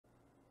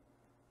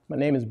My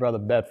name is Brother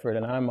Bedford,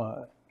 and I'm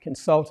a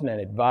consultant and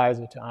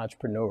advisor to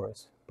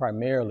entrepreneurs,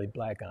 primarily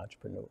Black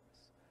entrepreneurs.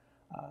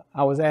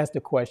 I was asked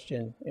the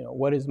question,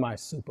 what is my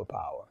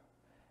superpower?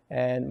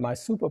 And my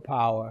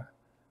superpower,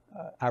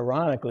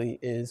 ironically,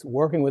 is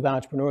working with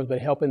entrepreneurs, but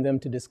helping them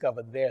to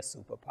discover their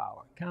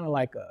superpower, kind of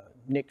like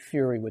Nick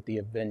Fury with the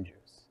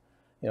Avengers.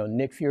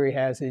 Nick Fury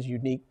has his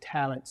unique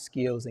talent,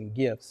 skills, and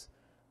gifts,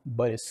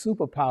 but his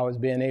superpower is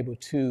being able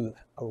to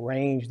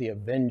arrange the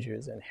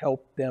Avengers and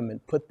help them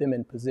and put them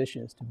in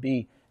positions to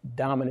be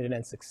dominant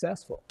and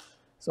successful.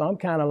 So I'm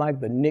kind of like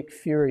the Nick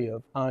Fury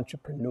of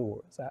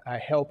entrepreneurs. I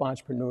help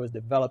entrepreneurs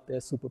develop their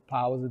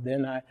superpowers, and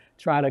then I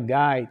try to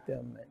guide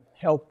them and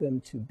help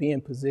them to be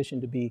in position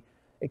to be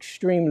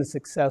extremely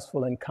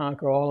successful and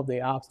conquer all of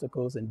the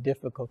obstacles and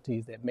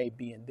difficulties that may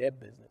be in their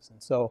business.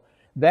 And so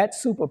that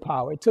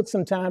superpower, it took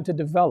some time to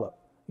develop.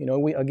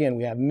 We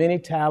have many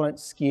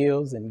talents,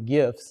 skills, and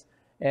gifts,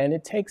 and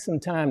it takes some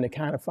time to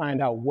kind of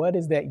find out what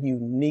is that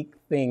unique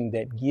thing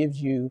that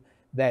gives you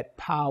that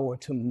power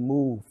to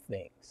move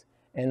things.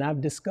 And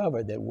I've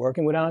discovered that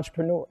working with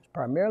entrepreneurs,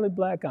 primarily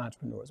Black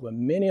entrepreneurs, where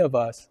many of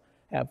us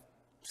have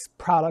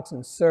products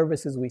and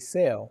services we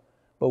sell,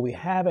 but we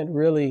haven't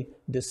really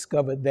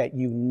discovered that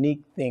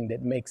unique thing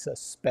that makes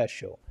us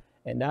special.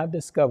 And I've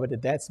discovered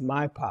that that's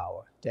my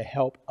power, to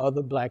help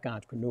other Black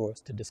entrepreneurs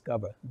to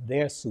discover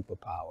their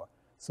superpower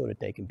so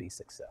that they can be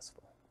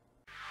successful.